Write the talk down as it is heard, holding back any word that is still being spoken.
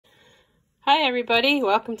Hi everybody,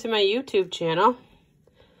 welcome to my YouTube channel.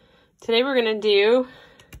 Today we're going to do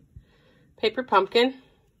Paper Pumpkin,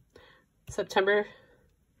 September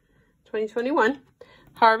 2021.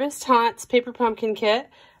 Harvest Haunts Paper Pumpkin Kit.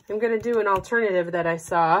 I'm going to do an alternative that I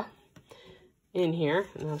saw in here,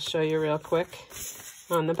 and I'll show you real quick.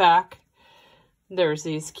 On the back, there's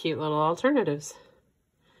these cute little alternatives.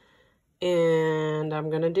 And I'm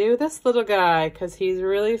going to do this little guy because he's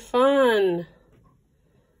really fun.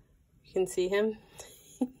 You can see him.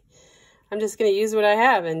 I'm just going to use what I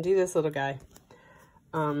have and do this little guy.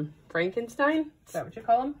 Frankenstein, is that what you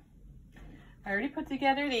call him? I already put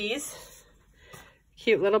together these.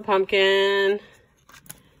 Cute little pumpkin.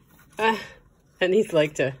 And these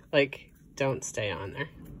don't stay on there.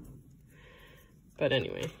 But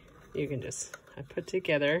anyway, you can just, I put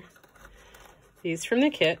together these from the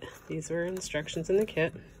kit. These were instructions in the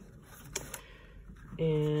kit.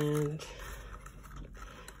 And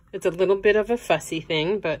it's a little bit of a fussy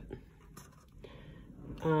thing, but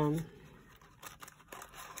so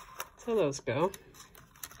those go.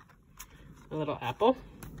 A little apple.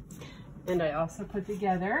 And I also put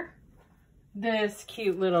together this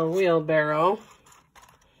cute little wheelbarrow.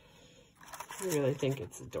 I really think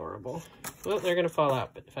it's adorable. Well, they're gonna fall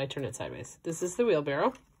out, but if I turn it sideways. This is the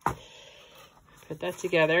wheelbarrow. Put that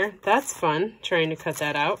together. That's fun, trying to cut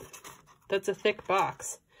that out. That's a thick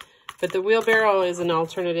box. But the wheelbarrow is an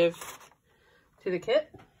alternative to the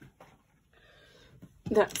kit.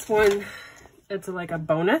 That's one, it's like a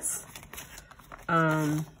bonus.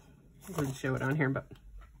 I didn't show it on here, but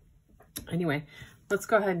anyway, let's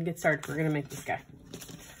go ahead and get started. We're gonna make this guy.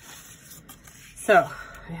 So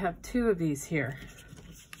I have two of these here.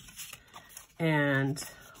 And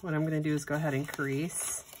what I'm gonna do is go ahead and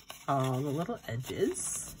crease all the little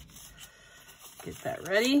edges. Get that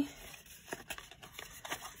ready.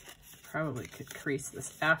 Probably could crease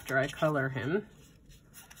this after I color him.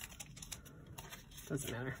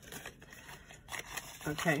 Doesn't matter.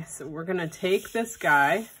 Okay, so we're gonna take this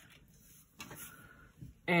guy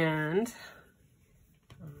and,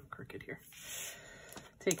 crooked here.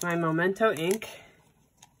 Take my Memento ink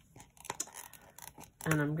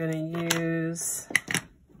and I'm gonna use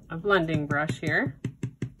a blending brush here.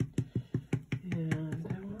 And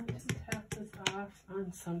I want to tap this off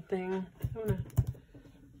on something.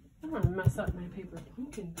 I don't want to mess up my paper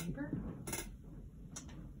pumpkin paper.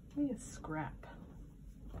 Give me a scrap.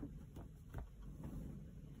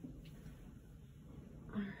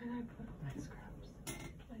 Where did I put my scraps? I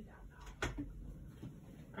don't know.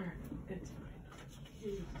 Alright, it's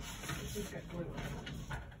fine. It's just got glue on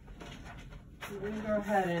it. I'm going to go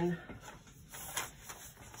ahead and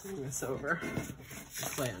bring this over.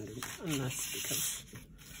 Play on this because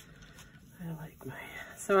I like my...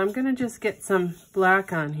 So I'm going to just get some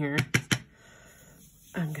black on here.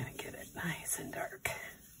 I'm going to get it nice and dark.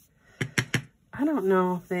 I don't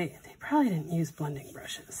know if they probably didn't use blending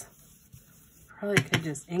brushes. Probably could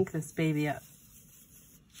just ink this baby up.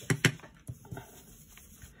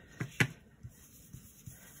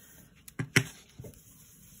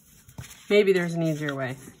 Maybe there's an easier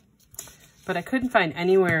way. But I couldn't find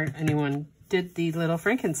anywhere anyone did the little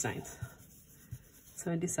Frankensteins.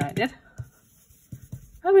 So I decided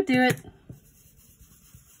I would do it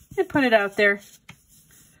and put it out there.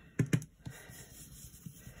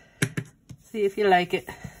 See if you like it.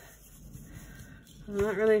 I'm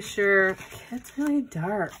not really sure. It's really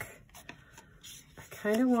dark. I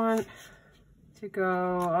kind of want to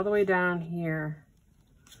go all the way down here,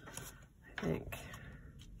 I think.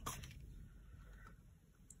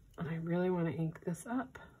 And I really want to ink this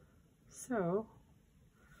up. So,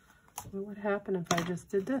 what would happen if I just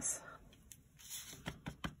did this?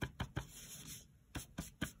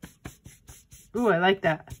 Ooh, I like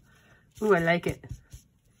that. Ooh, I like it.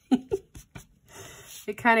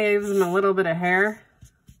 It kind of gives them a little bit of hair.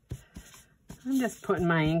 I'm just putting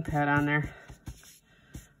my ink pad on there.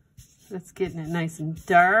 That's getting it nice and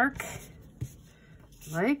dark.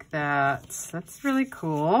 Like that. That's really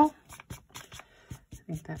cool. I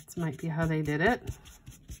think that might be how they did it.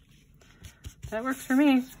 That works for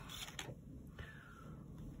me.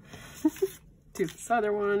 Do this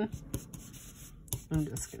other one. I'm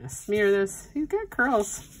just gonna smear this. He's got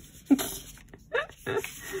curls.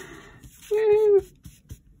 Woo.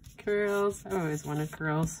 Curls. I always wanted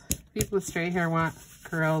curls. People with straight hair want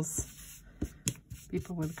curls.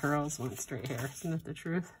 People with curls want straight hair. Isn't that the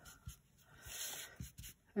truth?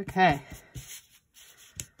 Okay. I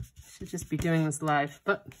should just be doing this live,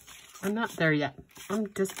 but I'm not there yet. I'm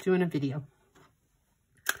just doing a video.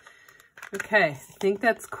 Okay, I think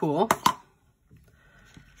that's cool.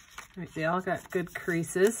 All right, they all got good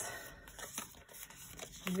creases.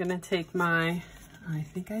 I'm gonna take my, I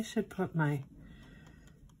think I should put my,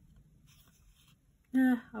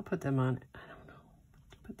 I'll put them on, I don't know,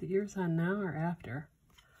 put the ears on now or after.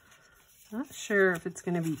 Not sure if it's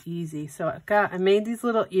gonna be easy. So I made these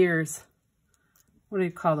little ears. What do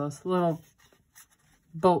you call those? Little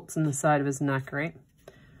bolts in the side of his neck, right?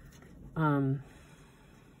 I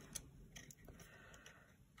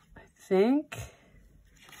think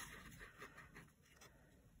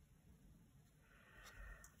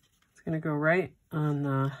it's gonna go right on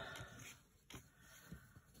the,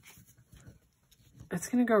 it's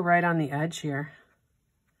gonna go right on the edge here.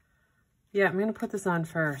 Yeah, I'm gonna put this on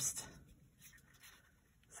first.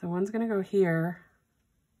 So one's gonna go here,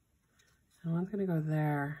 and one's gonna go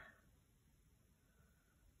there.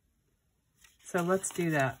 So let's do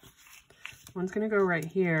that. One's gonna go right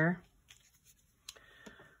here,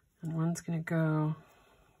 and one's gonna go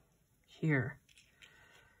here.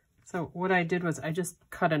 So what I did was I just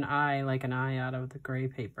cut an eye, like an eye out of the gray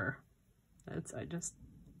paper. I just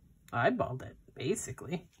eyeballed it,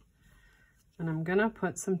 basically. And I'm gonna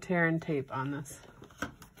put some tear and tape on this.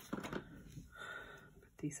 Put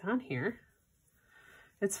these on here.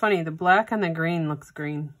 It's funny, the black on the green looks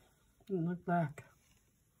green. Doesn't look black.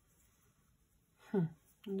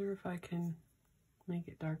 Wonder if I can make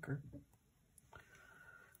it darker.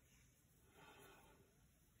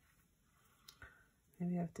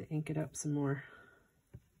 Maybe I have to ink it up some more.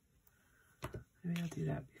 Maybe I'll do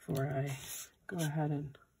that before I go ahead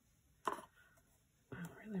and, I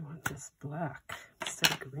really want this black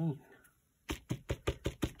instead of green.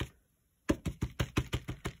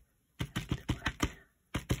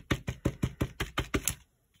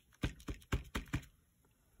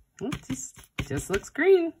 Oops, just looks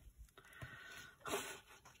green.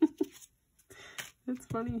 It's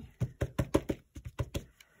funny.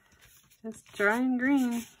 Just drawing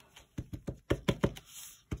green.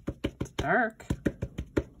 It's dark.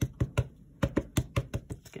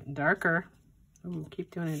 It's getting darker. Ooh,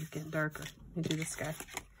 keep doing it, it's getting darker. Let me do this guy.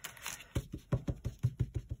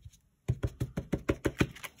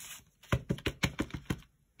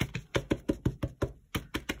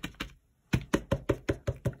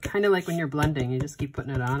 Kind of like when you're blending, you just keep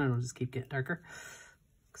putting it on and it'll just keep getting darker.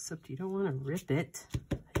 Except you don't want to rip it.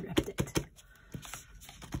 I ripped it.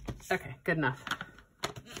 Okay, good enough.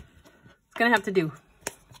 It's gonna have to do.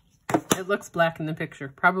 It looks black in the picture,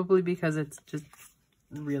 probably because it's just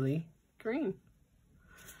really green.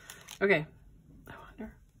 Okay, I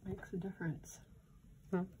wonder if it makes a difference.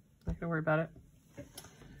 No, not gonna worry about it.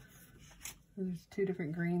 There's two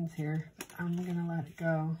different greens here. I'm gonna let it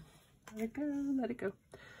go. Let it go, let it go.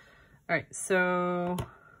 All right, so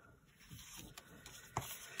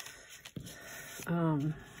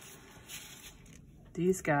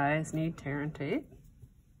these guys need tear and tape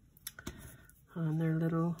on their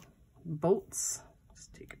little bolts.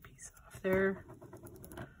 Just take a piece off there,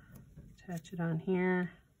 attach it on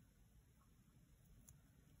here.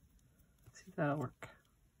 See if that'll work.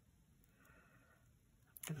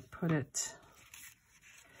 I'm gonna put it,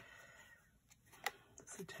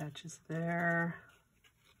 this attaches there.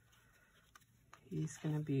 He's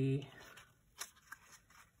gonna be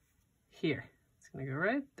here. It's gonna go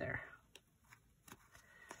right there.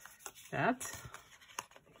 That,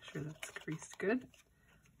 make sure that's creased good.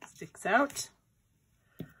 Sticks out.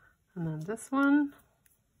 And then this one.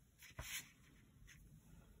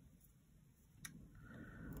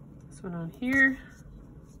 This one on here.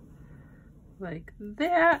 Like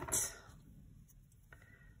that.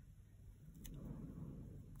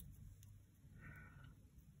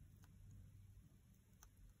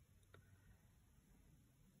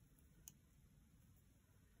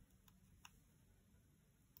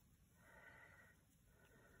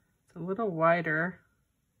 It's a little wider,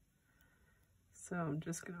 so I'm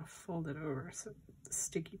just gonna fold it over so the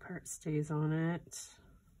sticky part stays on it.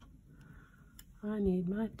 I need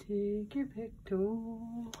my take your pick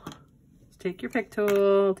tool. Take your pick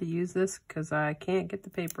tool to use this because I can't get the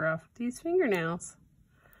paper off with these fingernails.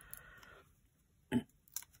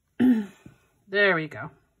 There we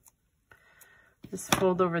go. Just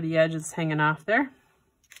fold over the edges hanging off there.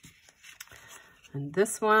 And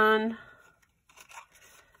this one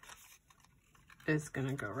is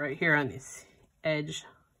gonna go right here on this edge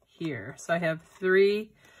here. So I have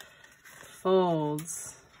 3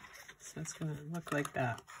 folds. So it's gonna look like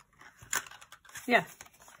that. Yeah,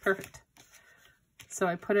 perfect. So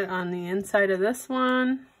I put it on the inside of this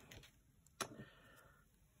one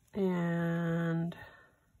and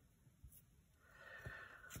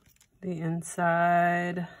the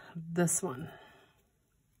inside of this one.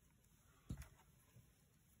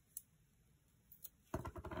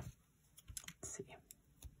 Let's see.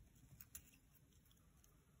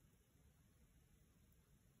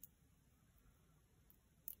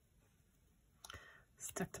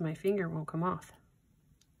 Stuck to my finger, won't come off.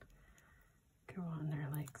 Go on there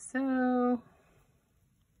like so.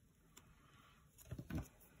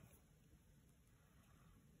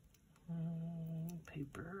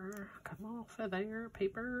 Paper, come off of there,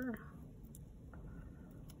 paper.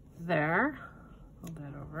 There, hold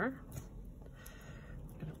that over.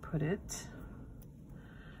 I'm gonna put it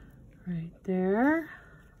right there.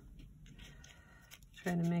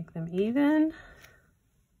 Try to make them even.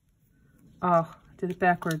 Oh, I did it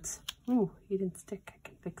backwards. Ooh, he didn't stick, I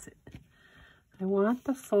can fix it. I want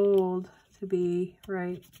the fold to be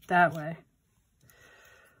right that way.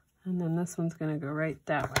 And then this one's gonna go right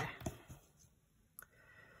that way.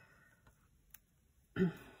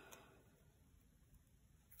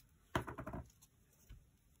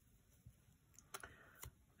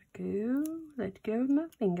 Let go my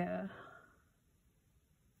finger.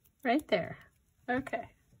 Right there. Okay.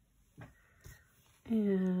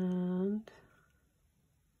 And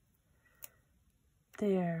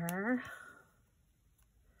there.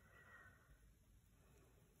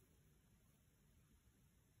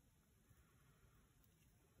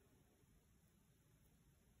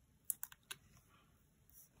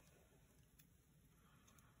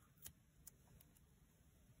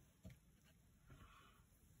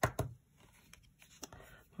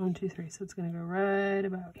 One, two, three. So it's going to go right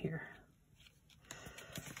about here.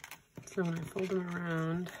 So when I fold them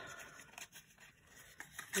around,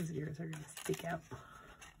 those ears are going to stick out.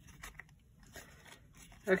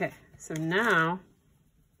 Okay, so now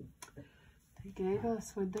they gave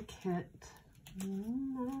us with the kit.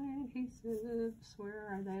 My adhesives, where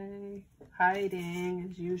are they? Hiding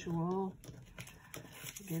as usual.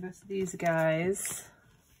 They gave us these guys.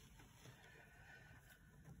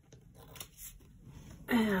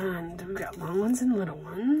 And we've got long ones and little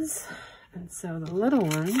ones. And so the little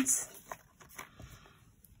ones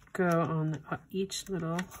go on each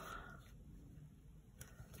little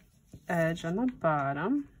edge on the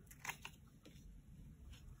bottom.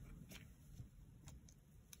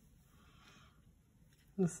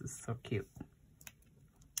 This is so cute.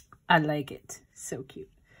 I like it. So cute.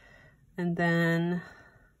 And then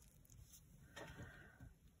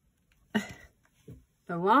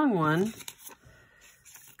the long one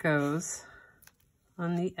goes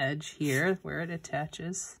on the edge here where it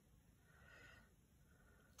attaches.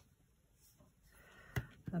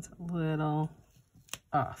 That's a little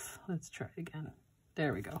off. Let's try it again.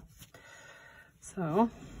 There we go. So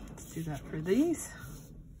let's do that for these.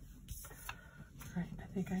 All right, I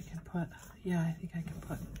think I can put, yeah, I think I can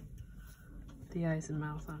put the eyes and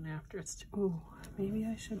mouth on after it's, oh, maybe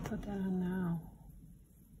I should put that on now.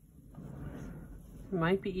 It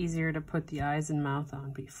might be easier to put the eyes and mouth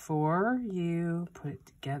on before you put it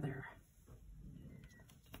together.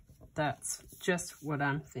 That's just what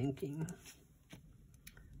I'm thinking.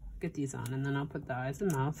 Get these on and then I'll put the eyes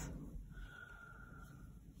and mouth,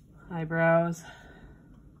 eyebrows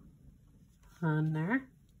on there.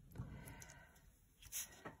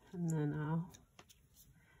 And then I'll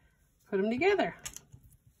put them together.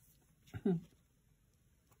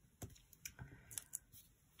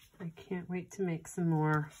 I can't wait to make some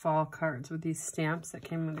more fall cards with these stamps that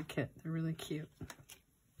came with the kit. They're really cute.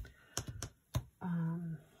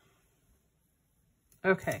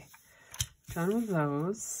 Okay, done with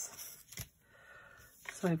those.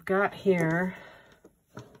 So I've got here,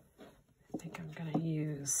 I think I'm gonna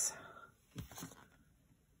use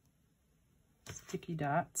sticky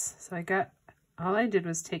dots. So I got, all I did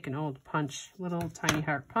was take an old punch, little tiny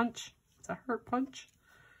heart punch. It's a heart punch.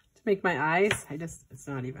 To make my eyes, it's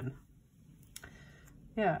not even,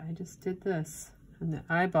 yeah, I just did this. And the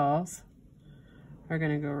eyeballs are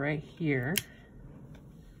gonna go right here.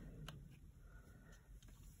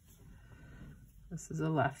 This is a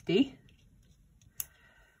lefty.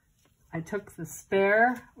 I took the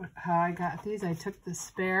spare, how I got these, I took the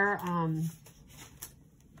spare,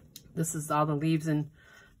 this is all the leaves and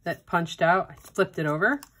that punched out. I flipped it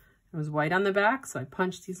over. It was white on the back, so I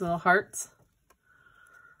punched these little hearts.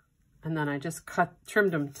 And then I just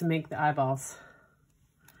trimmed them to make the eyeballs.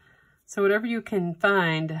 So whatever you can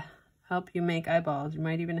find, help you make eyeballs. You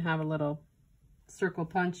might even have a little circle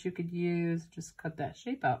punch you could use. Just cut that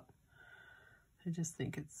shape out. I just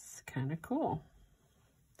think it's kind of cool.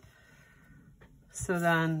 So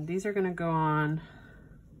then these are going to go on.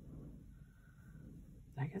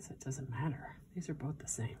 I guess it doesn't matter. These are both the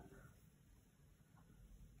same.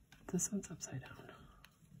 This one's upside down.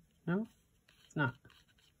 No, it's not.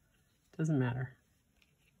 Doesn't matter.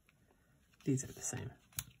 These are the same.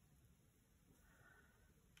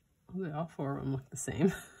 Oh, all four of them look the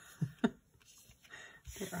same.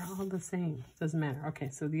 They're all the same. Doesn't matter. Okay,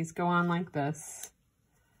 so these go on like this.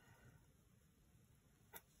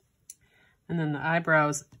 And then the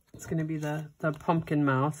eyebrows, it's going to be the pumpkin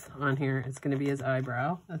mouth on here. It's going to be his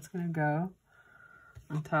eyebrow. That's going to go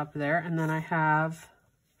on top of there. And then I have,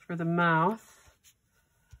 for the mouth,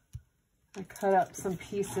 I cut up some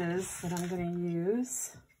pieces that I'm going to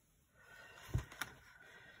use.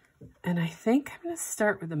 And I think I'm going to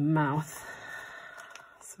start with the mouth.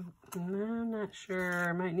 So I'm not sure.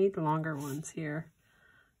 I might need longer ones here.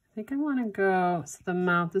 I think I want to go, so the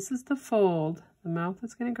mouth, this is the fold. The mouth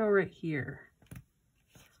is going to go right here.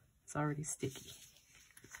 It's already sticky.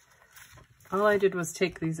 All I did was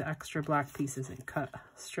take these extra black pieces and cut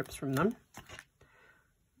strips from them.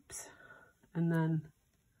 Oops. And then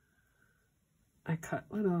I cut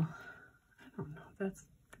little, I don't know if that's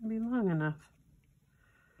going to be long enough.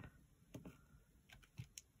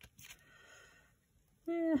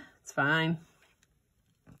 Yeah, it's fine.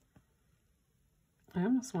 I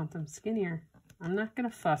almost want them skinnier. I'm not going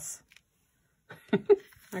to fuss.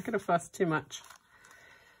 Not going to fuss too much.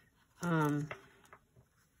 But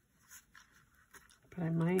I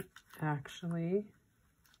might actually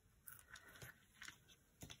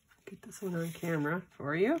get this one on camera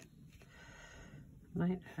for you.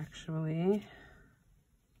 Might actually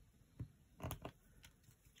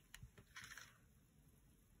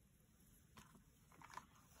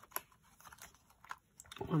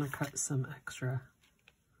want to cut some extra,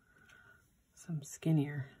 some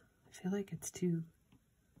skinnier. I feel like it's too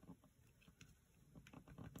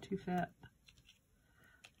fat.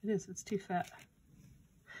 It is, it's too fat.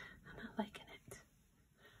 I'm not liking it.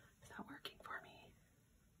 It's not working for me.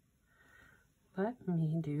 Let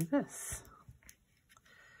me do this.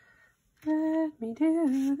 Let me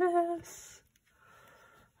do this.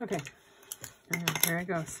 Okay. Here I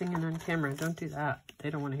go, singing on camera. Don't do that. They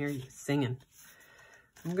don't want to hear you singing.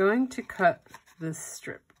 I'm going to cut this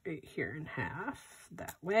strip right here in half.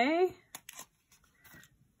 That way.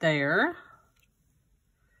 There.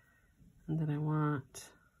 And then I want,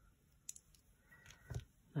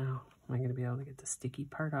 now, am I going to be able to get the sticky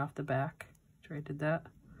part off the back after I did that?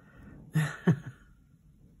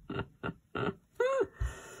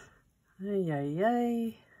 Ay, ay,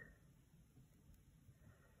 ay.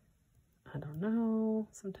 I don't know.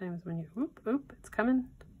 Sometimes when you, oop, it's coming.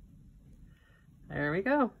 There we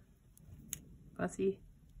go. Fussy.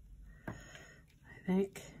 I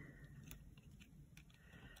think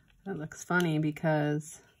that looks funny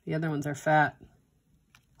because the other ones are fat.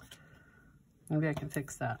 Maybe I can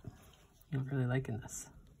fix that. I'm not really liking this.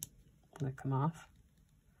 Will it come off?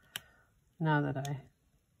 Now that I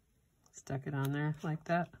stuck it on there like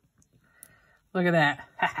that. Look at that.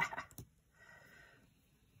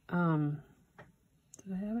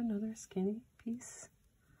 Did I have another skinny piece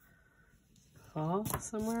fall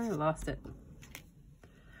somewhere? I lost it.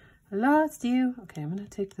 I lost you. Okay, I'm going to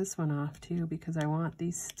take this one off too because I want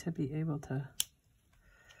these to be able to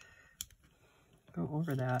go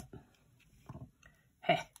over that.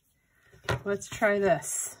 Hey, let's try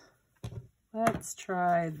this. Let's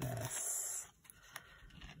try this.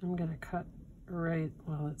 I'm going to cut right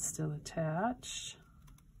while it's still attached.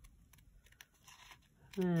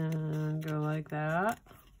 And go like that.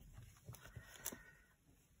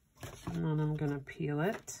 And then I'm going to peel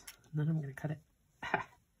it. And then I'm going to cut it.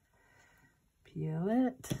 Peel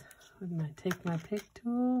it. Take my pick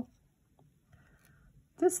tool.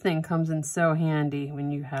 This thing comes in so handy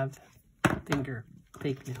when you have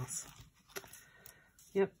fake nails.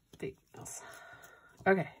 Yep, fake nails.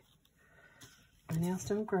 Okay. My nails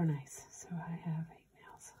don't grow nice, so I have fake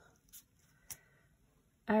nails.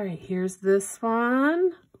 All right, here's this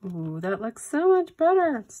one. Ooh, that looks so much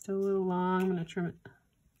better. It's still a little long. I'm going to trim it.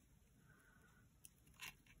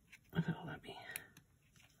 If it'll let me.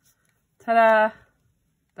 Ta-da!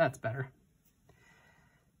 That's better.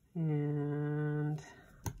 And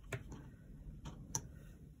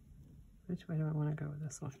which way do I want to go with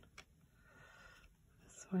this one?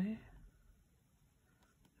 This way?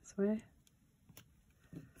 This way?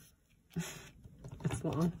 It's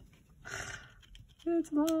long.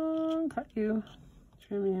 It's long. Cut you.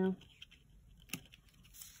 Trim you.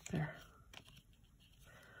 There.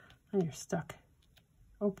 And you're stuck.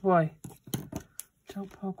 Oh boy. Don't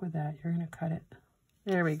poke with that. You're going to cut it.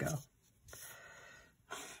 There we go.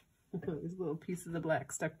 These little pieces of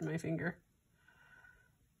black stuck to my finger.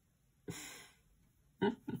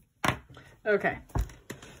 Okay.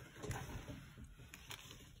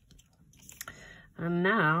 And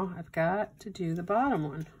now I've got to do the bottom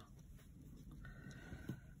one.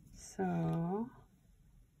 So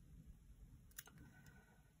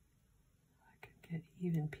I could get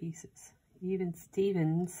even pieces, even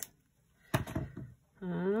Stevens.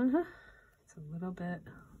 It's a little bit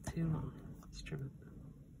too long. Let's trim it.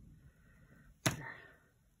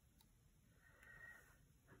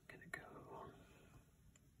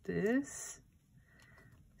 this,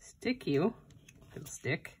 stick you, it'll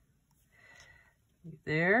stick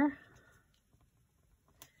there.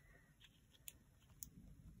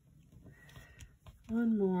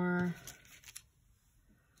 One more.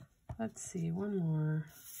 Let's see, one more.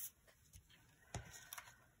 I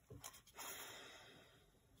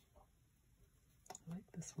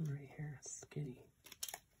like this one right here, it's skinny.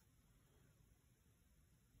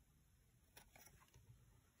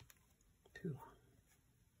 Too long.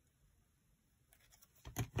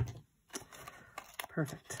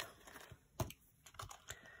 Perfect.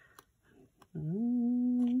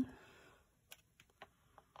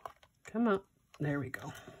 Come up. There we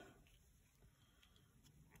go.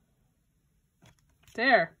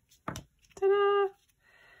 There. Ta-da!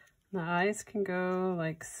 The eyes can go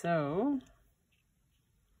like so.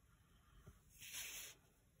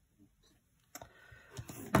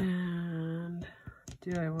 And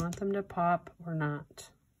do I want them to pop or not?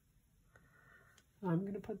 I'm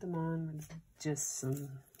going to put them on with just some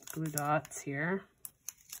glue dots here.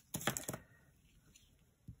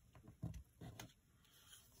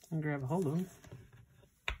 And grab a hold of them.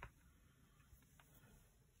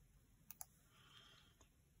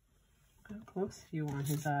 How close do you want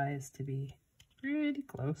his eyes to be? Pretty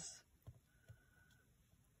close.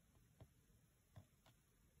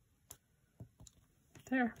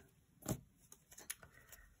 There.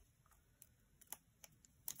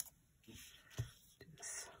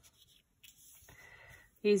 It's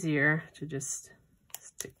easier to just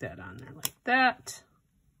stick that on there like that.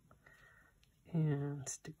 And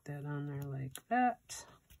stick that on there like that.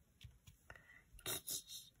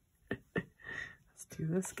 Let's do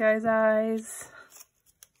this guy's eyes.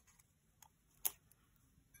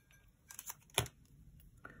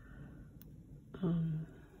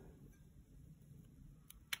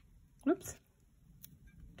 Oops.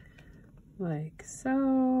 Like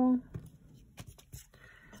so.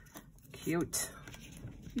 Cute.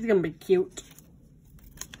 He's gonna be cute.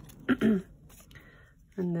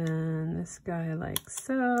 And then this guy like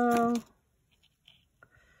so.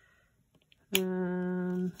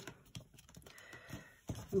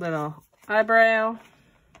 Little eyebrow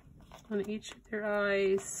on each of their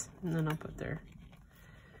eyes. And then I'll put the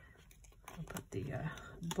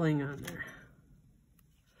bling on there.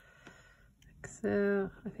 Like so.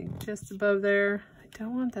 I think just above there. I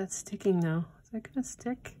don't want that sticking though. Is that gonna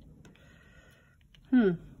stick?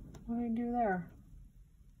 What do I do there?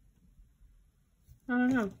 I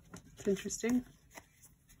don't know. It's interesting.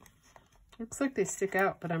 Looks like they stick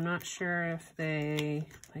out, but I'm not sure if they,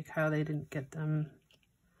 like how they didn't get them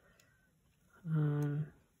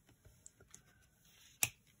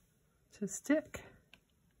to stick.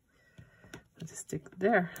 I'll just stick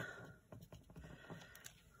there.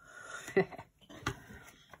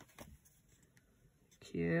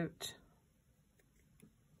 Cute.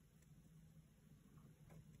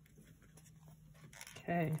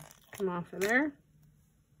 Okay, come off of there.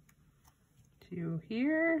 You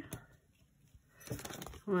here.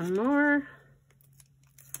 One more.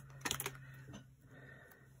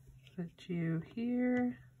 Put you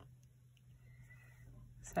here.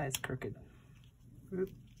 This eye's crooked. Oop.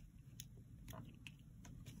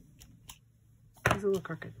 It's a little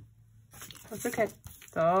crooked. That's okay.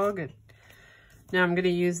 It's all good. Now I'm going to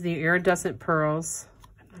use the iridescent pearls.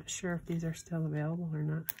 I'm not sure if these are still available or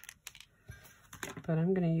not, but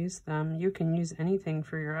I'm going to use them. You can use anything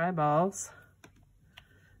for your eyeballs.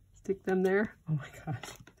 Stick them there. Oh my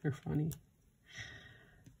gosh, they're funny.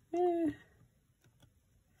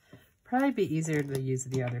 Probably be easier to use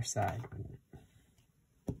the other side, wouldn't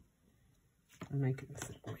it? I'm making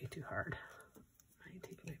this way too hard. I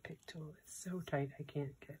take my pick tool. It's so tight I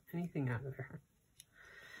can't get anything out of there.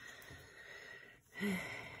 I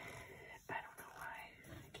don't know why.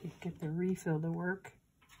 I can't get the refill to work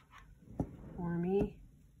for me.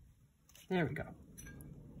 There we go.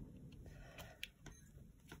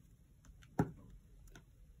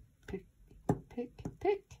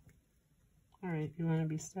 Pick. All right, you want to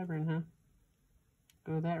be stubborn, huh?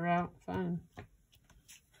 Go that route, fine.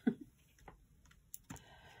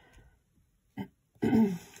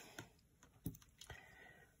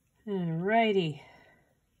 Alrighty.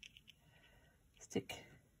 Stick.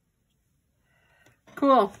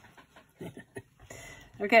 Cool.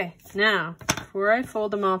 Okay, now, before I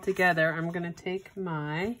fold them all together, I'm going to take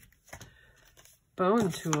my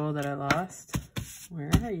bone tool that I lost.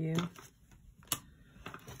 Where are you?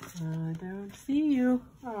 I don't see you.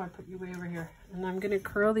 Oh, I put you way over here. And I'm going to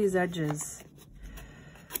curl these edges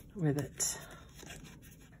with it.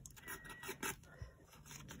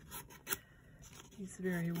 These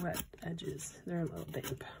very wet edges. They're a little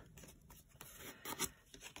damp.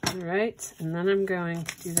 All right, and then I'm going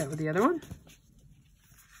to do that with the other one.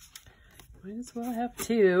 Might as well have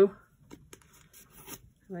two.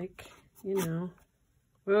 Like, you know,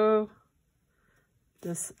 whoa,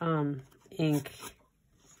 this ink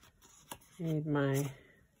made my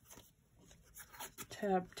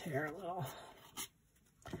tab tear a little.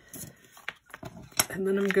 And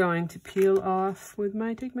then I'm going to peel off with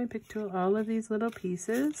take my pick tool, all of these little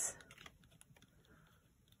pieces.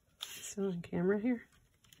 Still on camera here.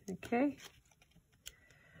 Okay.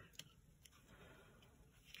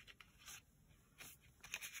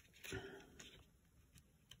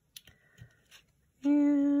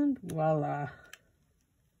 And voila.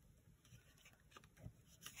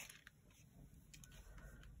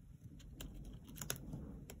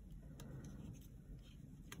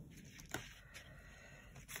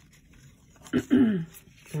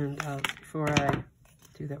 And before I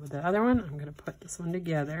do that with the other one, I'm going to put this one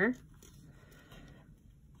together.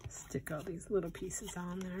 Stick all these little pieces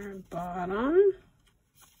on there at the bottom.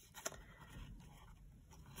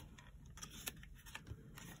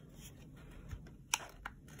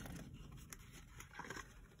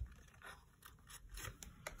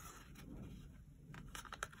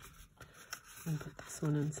 And put this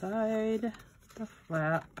one inside the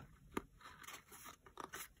flap.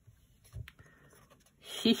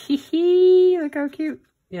 Hee hee hee, look how cute.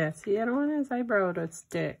 Yeah, see, I don't want his eyebrow to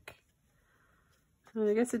stick. Well,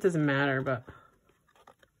 I guess it doesn't matter, but,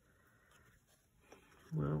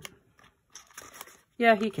 well,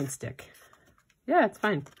 yeah, he can stick. Yeah, it's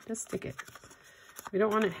fine. Just stick it. We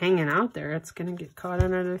don't want it hanging out there. It's going to get caught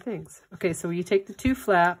on other things. Okay, so you take the two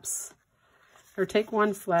flaps, or take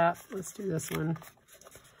one flap. Let's do this one.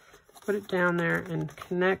 Put it down there and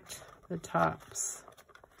connect the tops.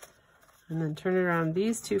 And then turn it around.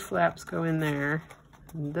 These two flaps go in there.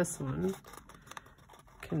 And this one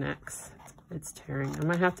connects. It's tearing. I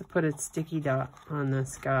might have to put a sticky dot on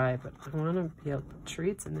this guy, but I want to be able to put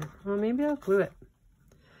treats in there. Well, maybe I'll glue it.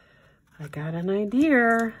 I got an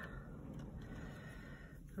idea.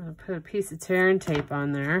 I'll put a piece of tear and tape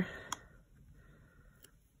on there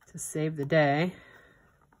to save the day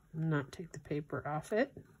and not take the paper off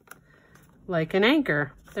it. Like an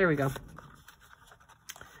anchor. There we go.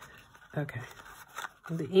 Okay.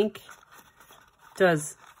 The ink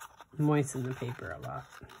does moisten the paper a lot.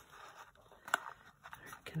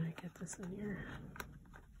 Can I get this in here?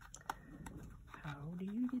 How do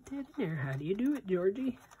you get that in there? How do you do it,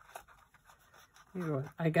 Georgie?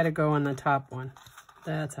 I gotta go on the top one.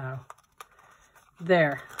 That's how.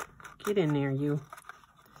 There. Get in there, you.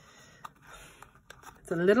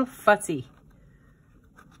 It's a little fussy.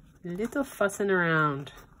 A little fussing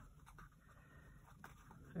around.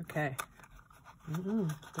 Okay.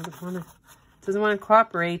 Doesn't want to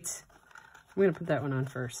cooperate. I'm gonna put that one on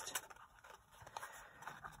first.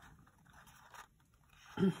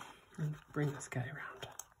 And bring this guy around.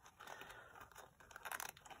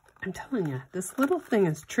 I'm telling you, this little thing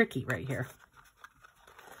is tricky right here.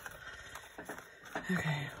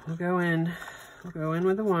 Okay, we'll go in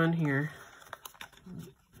with the one here.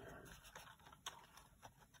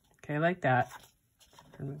 Okay, like that.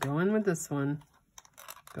 And we go in with this one.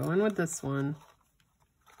 Go in with this one.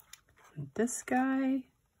 And this guy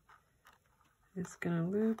is gonna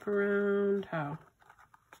loop around. How?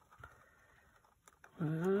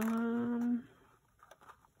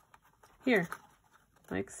 Here,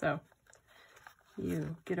 like so.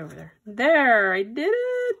 You get over there. There, I did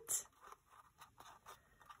it.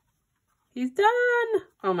 He's done.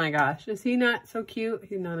 Oh my gosh, is he not so cute?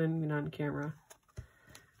 He's not even on camera.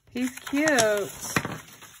 He's cute.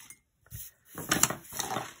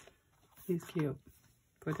 He's cute.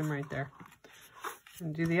 Put him right there.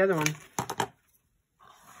 And do the other one.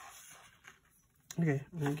 Okay,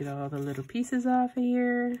 I'm gonna get all the little pieces off of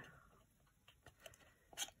here.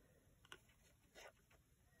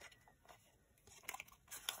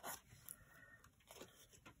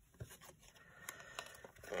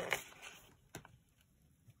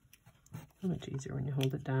 So much easier when you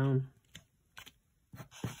hold it down.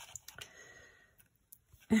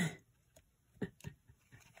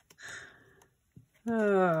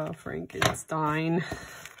 Oh, Frankenstein.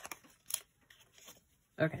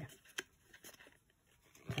 Okay.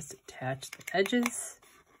 Just attach the edges.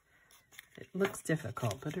 It looks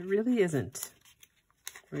difficult, but it really isn't.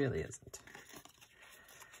 It really isn't.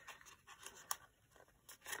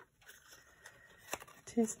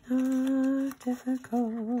 It is not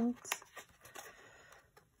difficult.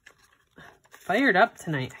 Fired up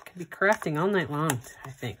tonight. I could be crafting all night long, I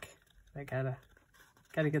think. I gotta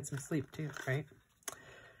get some sleep too, right?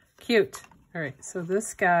 Cute. All right, so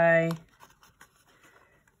this guy,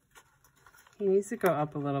 He needs to go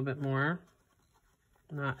up a little bit more.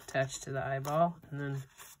 Not attached to the eyeball. And then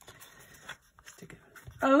stick it.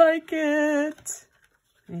 I like it!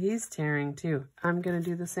 He's tearing too. I'm going to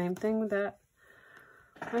do the same thing with that.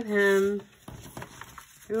 With him.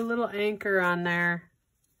 Do a little anchor on there.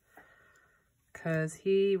 Because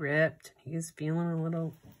he ripped. He's feeling a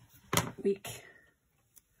little weak.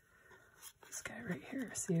 This guy right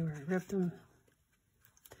here. See where I ripped him?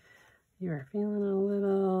 You are feeling a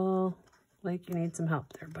little like you need some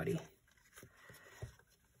help there, buddy.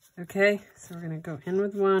 Okay, so we're going to go in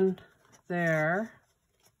with one there.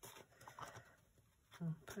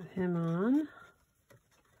 I'll put him on.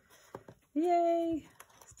 Yay!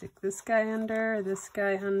 Stick this guy under, and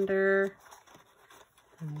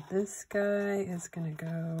this guy is going to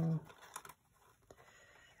go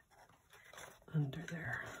under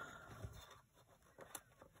there.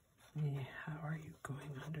 Yeah, how are you going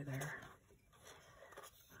under there?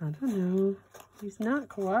 I don't know. He's not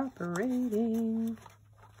cooperating.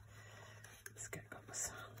 This guy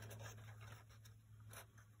goes.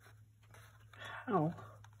 How?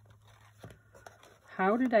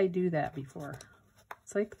 How did I do that before?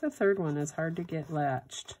 It's like the third one is hard to get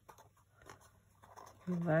latched.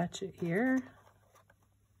 You latch it here.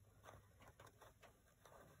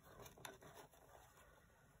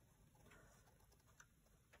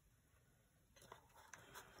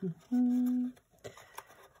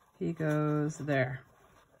 He goes there.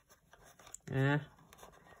 Yeah.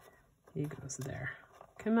 He goes there.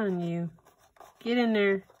 Come on, you. Get in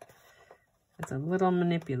there. It's a little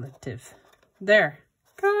manipulative. There.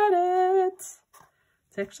 Got it.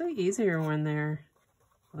 It's actually easier when they're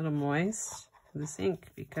a little moist, this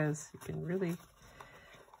ink, because you can really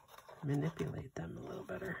manipulate them a little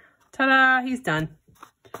better. Ta-da! He's done.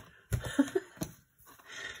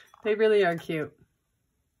 They really are cute.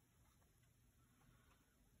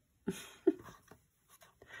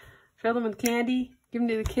 Fill them with candy. Give them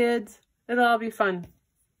to the kids. It'll all be fun.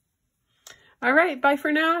 All right, bye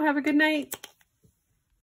for now. Have a good night.